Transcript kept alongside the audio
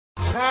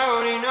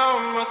Clouding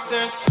on my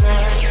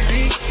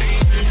senses.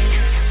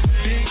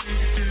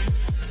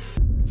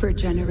 For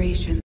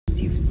generations,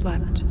 you've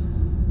slept.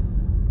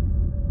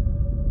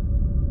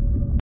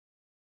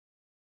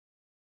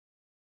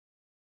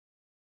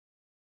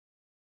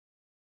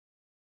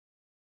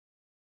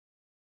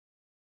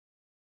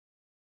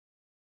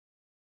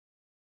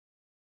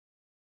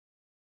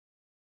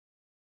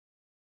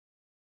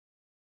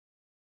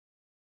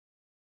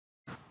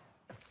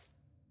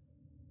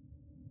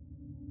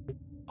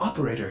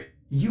 Operator,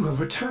 you have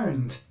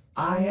returned.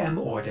 I am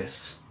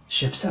Ordis,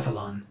 Ship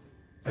Cephalon,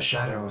 a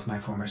shadow of my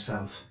former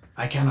self.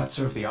 I cannot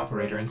serve the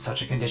operator in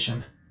such a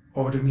condition.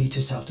 Order me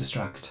to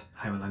self-destruct.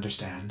 I will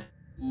understand.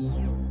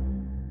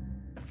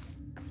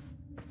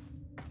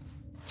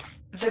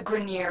 The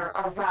Grineer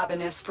are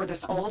ravenous for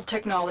this old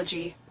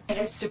technology. It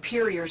is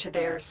superior to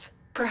theirs.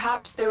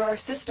 Perhaps there are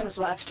systems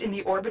left in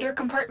the orbiter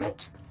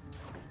compartment?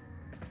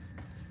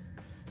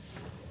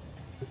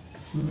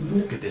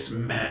 Look at this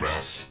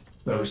mess.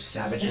 Those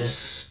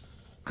savages.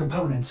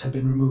 Components have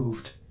been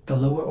removed. The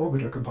lower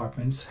orbiter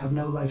compartments have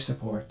no life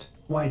support.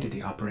 Why did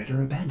the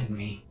operator abandon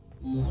me?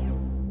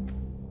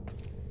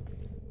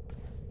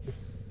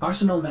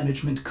 Arsenal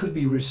management could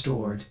be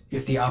restored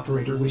if the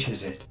operator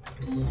wishes it.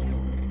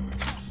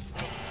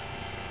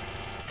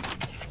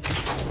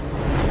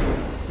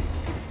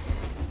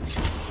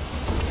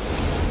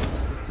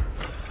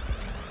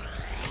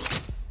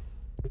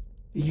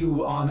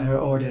 You honor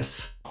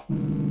Ordis.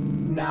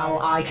 Now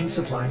I can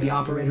supply the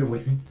operator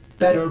with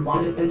better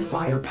modded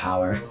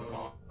firepower.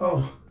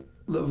 Oh,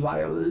 the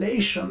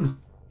violation.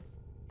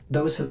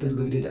 Those have been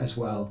looted as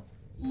well.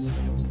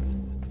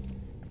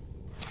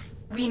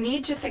 We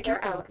need to figure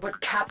out what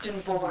Captain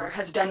Vor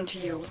has done to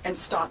you and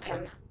stop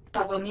him.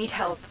 But we'll need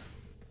help.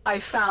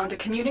 I found a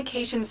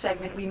communication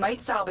segment we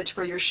might salvage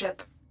for your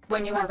ship.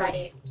 When you are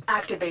ready,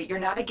 activate your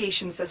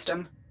navigation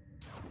system.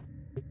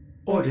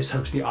 Ordis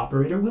hopes the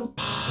operator will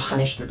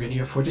punish the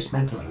Grineer for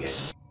dismantling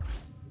it.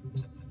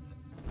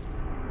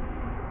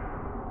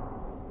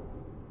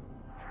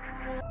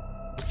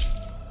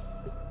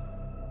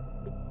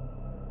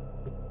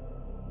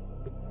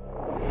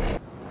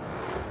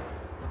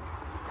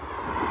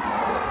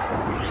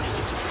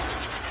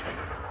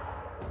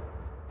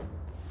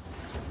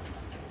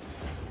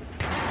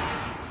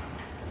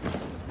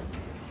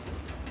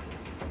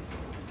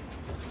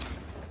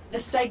 The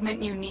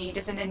segment you need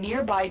is in a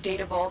nearby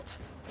data vault.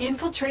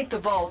 Infiltrate the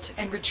vault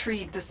and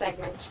retrieve the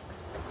segment.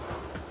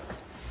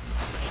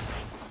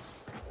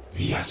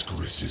 The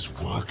Ascaris is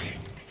working,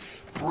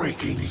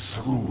 breaking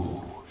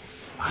through.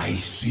 I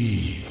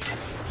see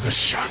the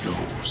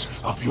shadows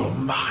of your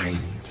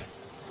mind.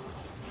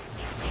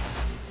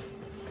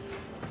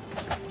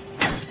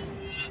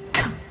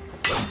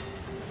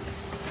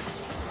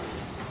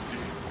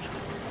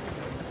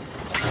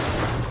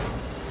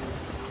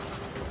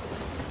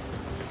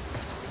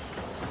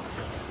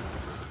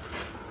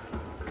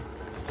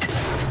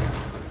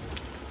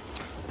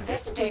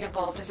 This data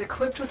vault is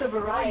equipped with a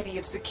variety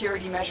of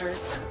security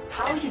measures.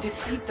 How you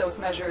defeat those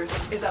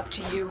measures is up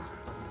to you.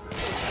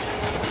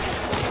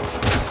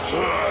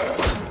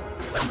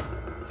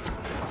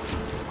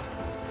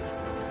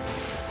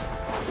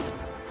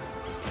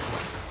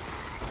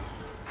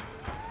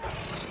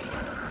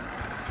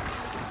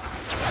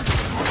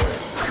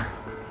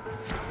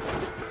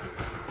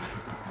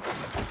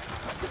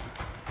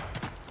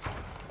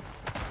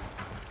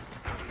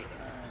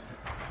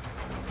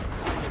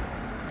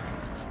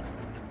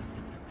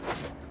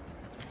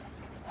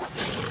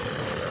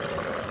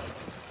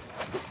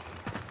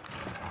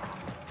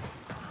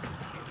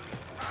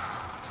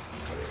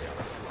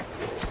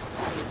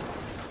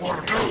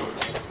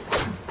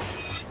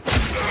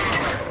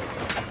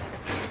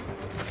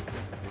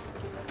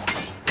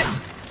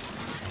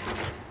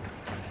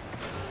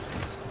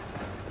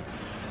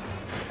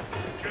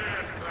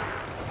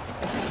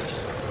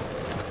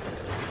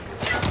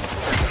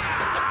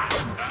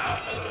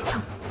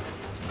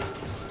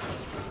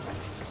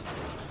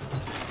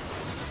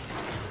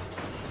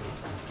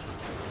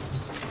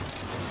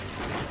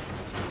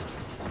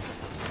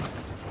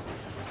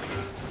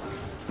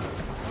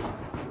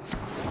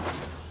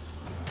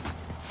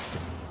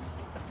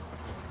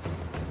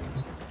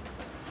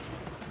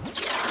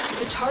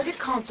 The target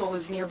console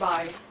is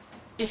nearby.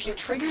 If you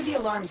trigger the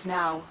alarms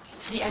now,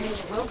 the enemy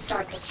will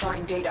start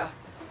destroying data.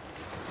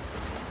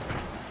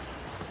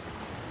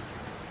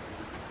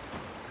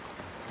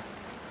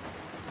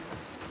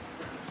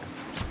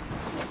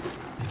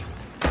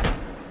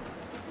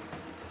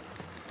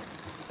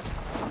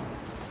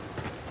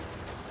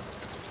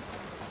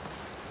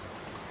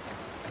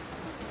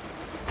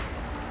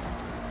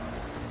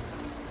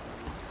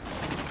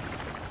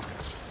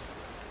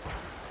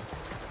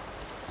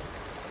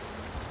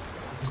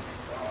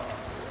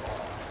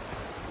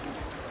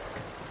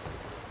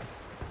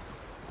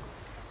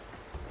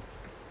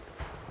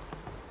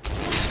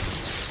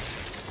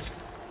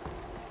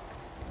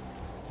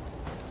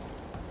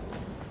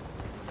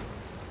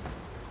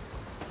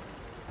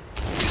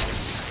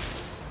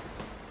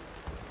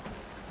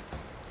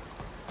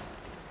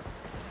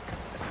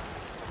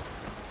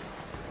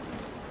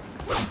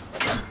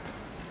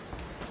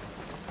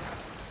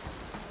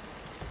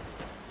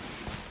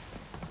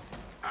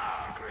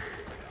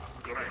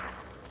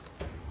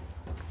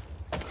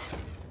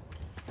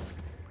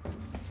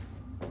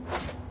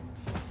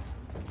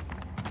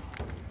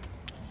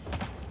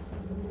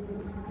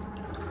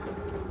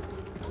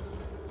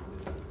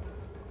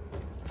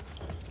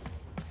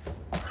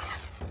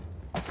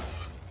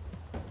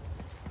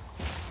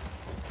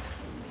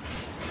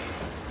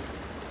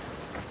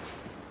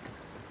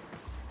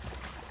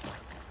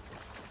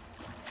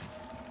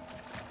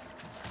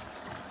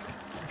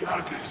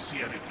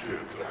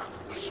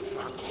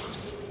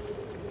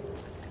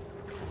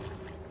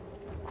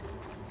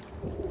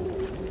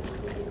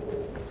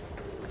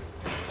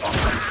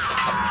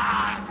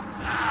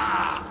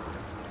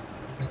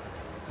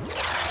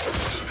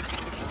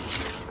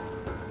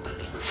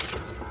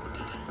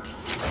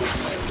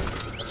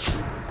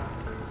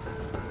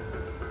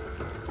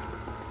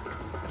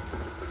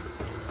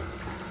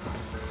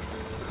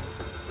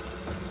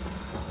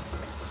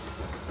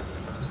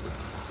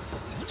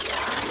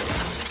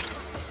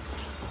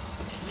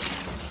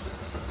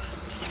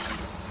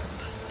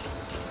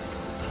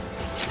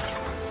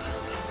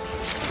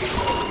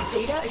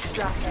 Data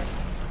extracted.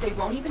 They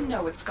won't even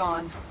know it's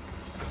gone.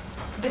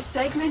 The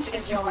segment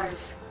is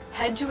yours.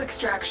 Head to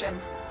extraction.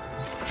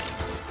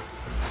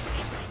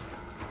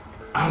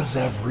 As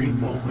every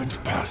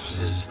moment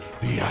passes,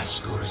 the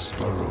Ascaris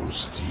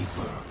burrows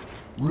deeper,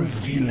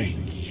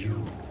 revealing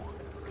you.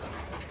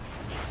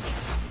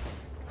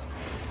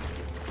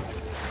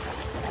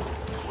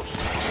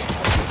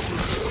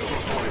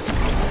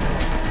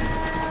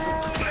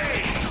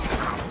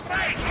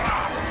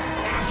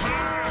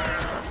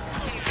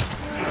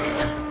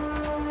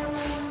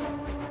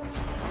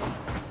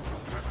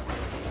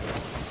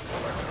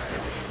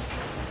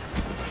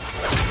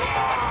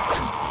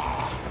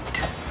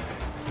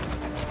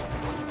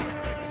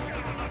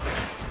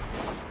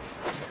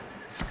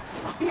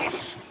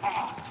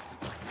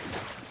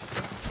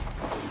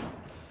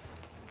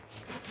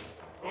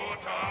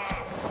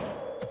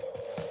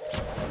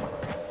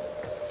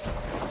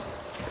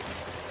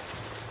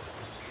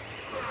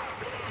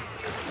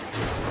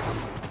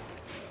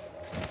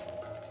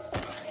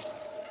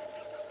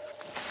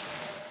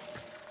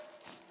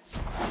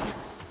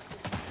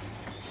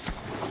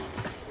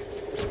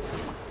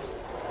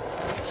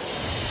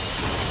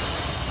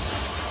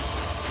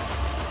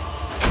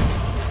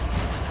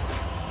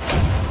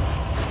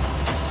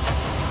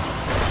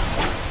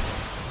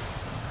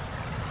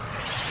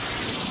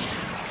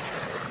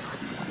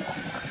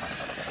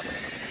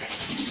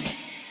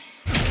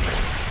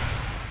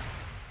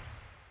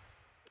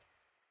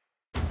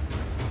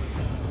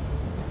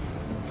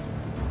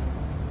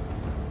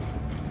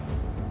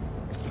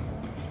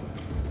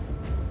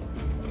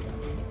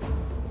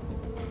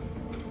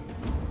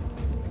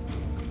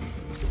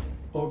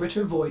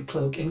 Orbiter Void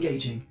Cloak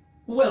engaging.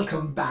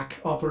 Welcome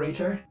back,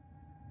 Operator.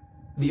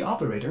 The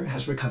Operator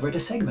has recovered a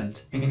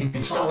segment.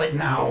 Install it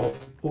now.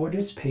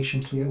 Ordis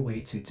patiently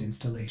awaits its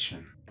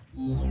installation.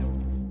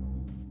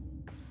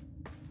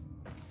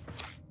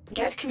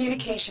 Get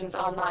communications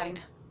online.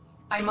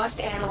 I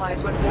must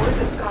analyze what Boris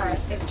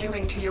Ascaris is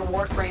doing to your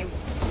Warframe.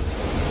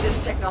 This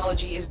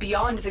technology is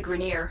beyond the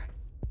Grineer.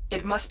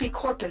 It must be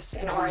Corpus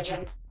in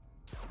origin.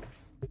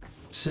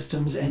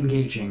 Systems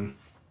engaging.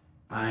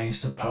 I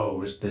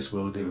suppose this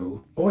will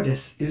do.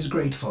 Ordis is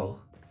grateful.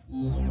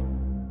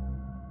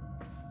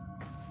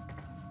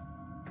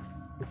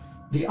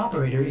 The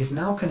Operator is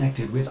now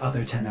connected with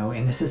other Tenno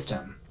in the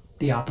system.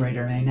 The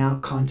Operator may now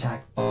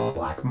contact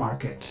black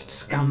market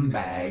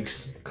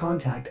scumbags.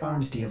 Contact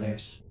arms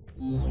dealers.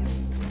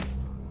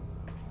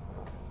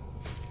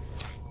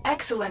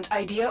 Excellent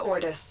idea,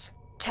 Ordis.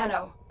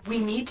 Tenno, we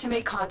need to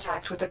make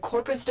contact with a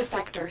Corpus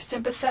defector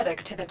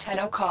sympathetic to the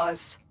Tenno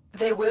cause.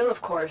 They will,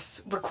 of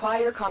course,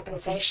 require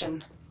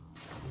compensation.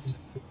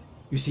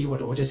 You see what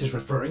Ordis is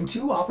referring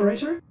to,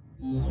 Operator?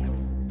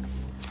 In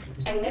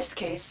this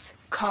case,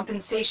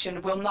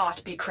 compensation will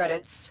not be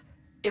credits.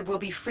 It will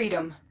be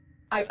freedom.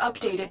 I've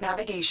updated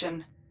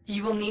navigation.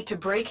 You will need to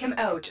break him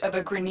out of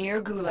a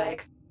Grineer gulag.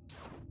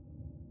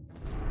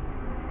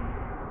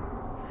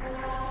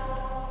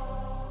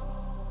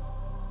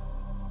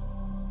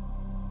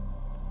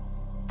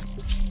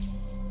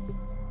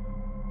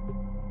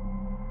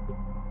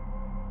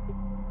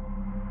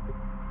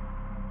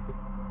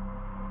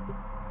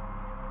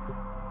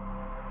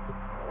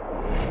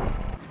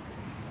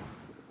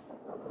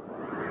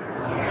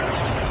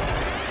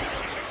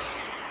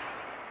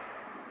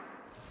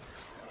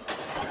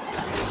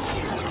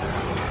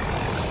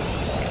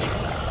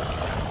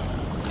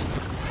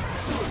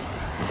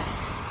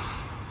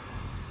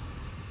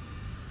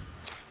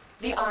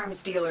 The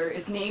arms dealer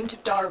is named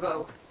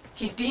Darvo.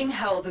 He's being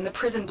held in the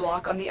prison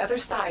block on the other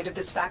side of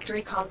this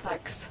factory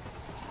complex.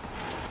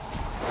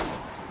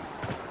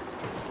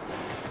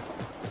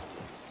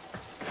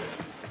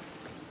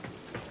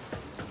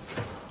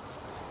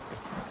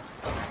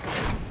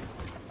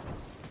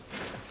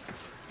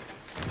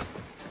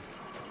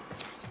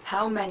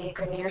 How many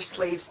Grineer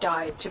slaves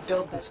died to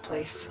build this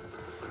place?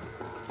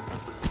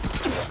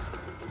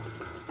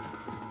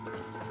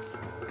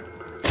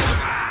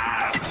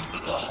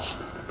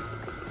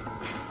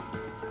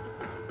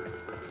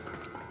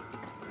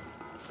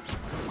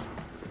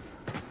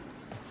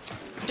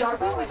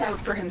 Darvo is out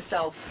for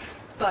himself,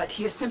 but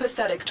he is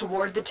sympathetic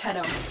toward the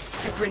Tenno.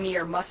 The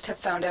Grineer must have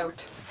found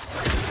out.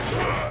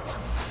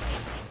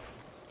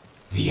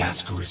 The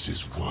Ascaris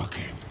is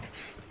working,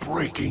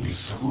 breaking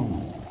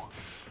through.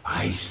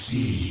 I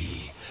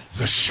see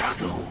the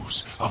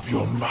shadows of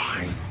your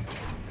mind.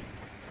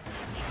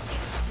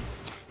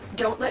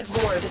 Don't let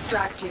Vor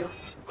distract you.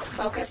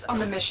 Focus on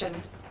the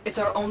mission. It's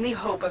our only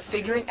hope of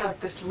figuring out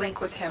this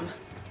link with him.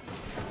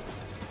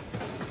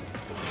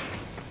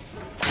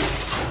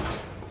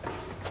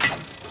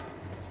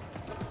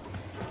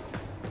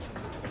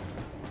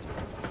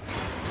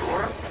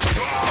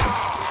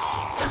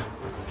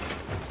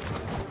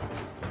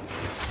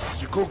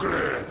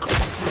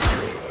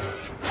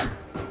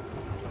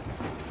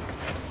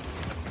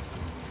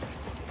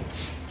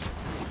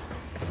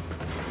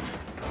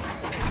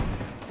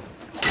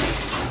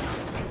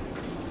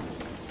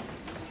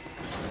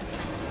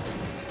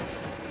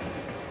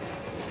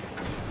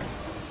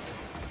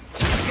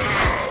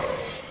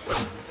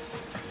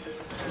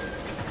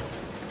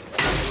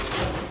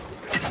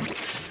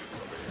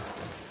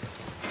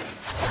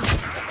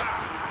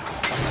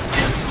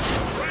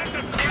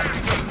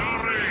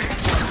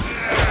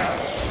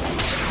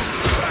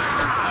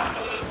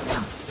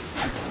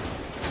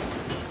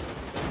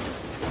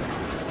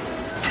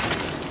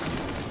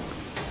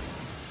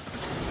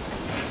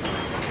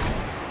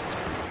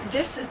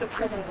 This is the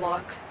prison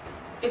block.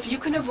 If you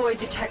can avoid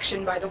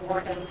detection by the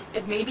Warden,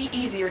 it may be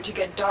easier to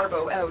get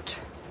Darvo out.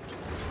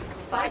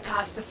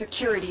 Bypass the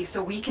security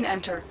so we can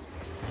enter.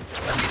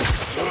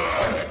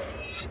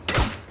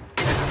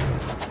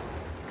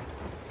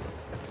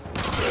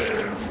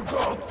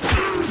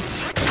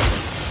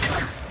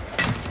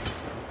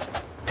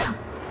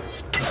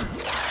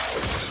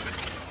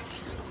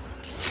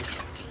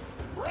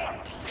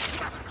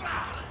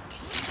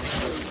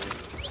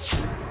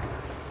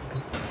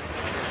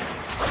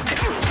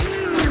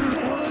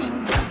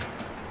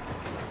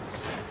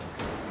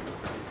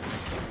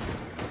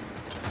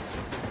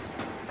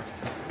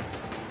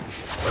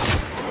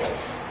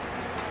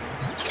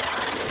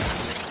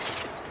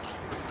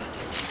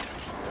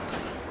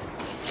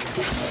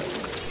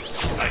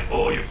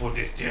 For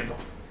this tunnel.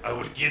 I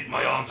will get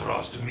my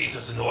entourage to meet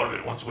us in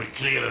orbit once we're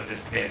clear of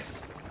this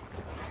mess.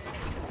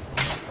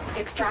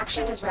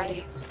 Extraction is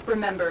ready.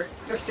 Remember,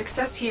 your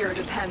success here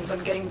depends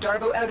on getting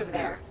Darvo out of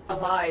there,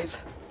 alive.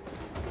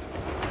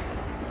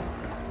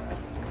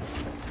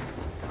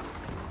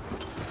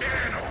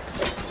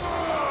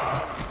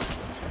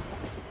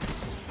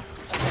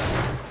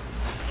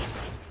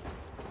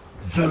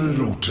 The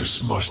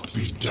Lotus must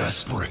be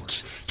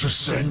desperate to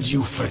send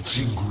you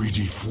fetching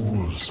greedy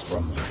fools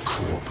from the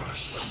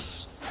corpus.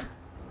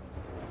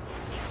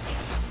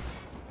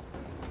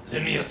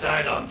 Send me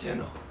aside,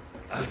 Antenno.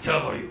 I'll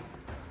cover you.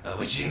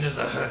 Which end does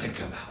the hurting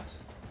come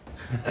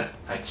out?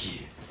 I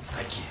kid.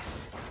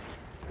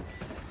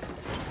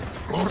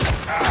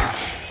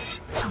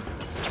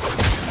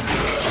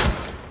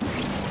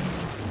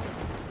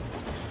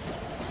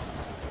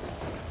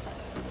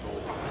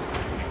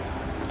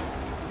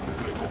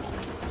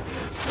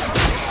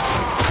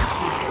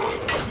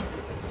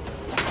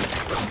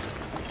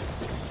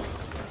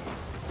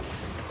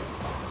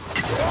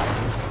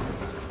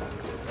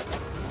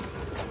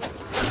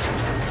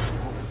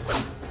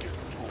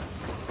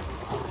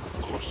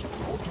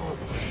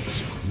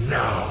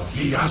 Now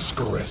the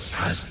Ascaris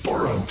has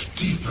burrowed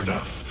deep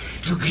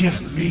enough to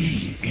give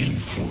me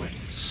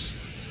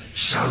influence.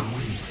 Shall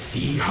we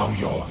see how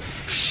your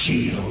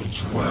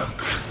shields work?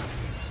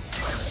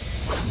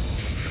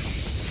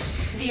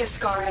 The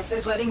Ascaris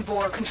is letting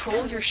Vor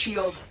control your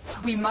shield.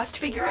 We must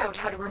figure out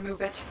how to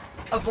remove it.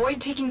 Avoid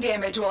taking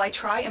damage while I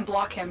try and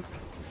block him.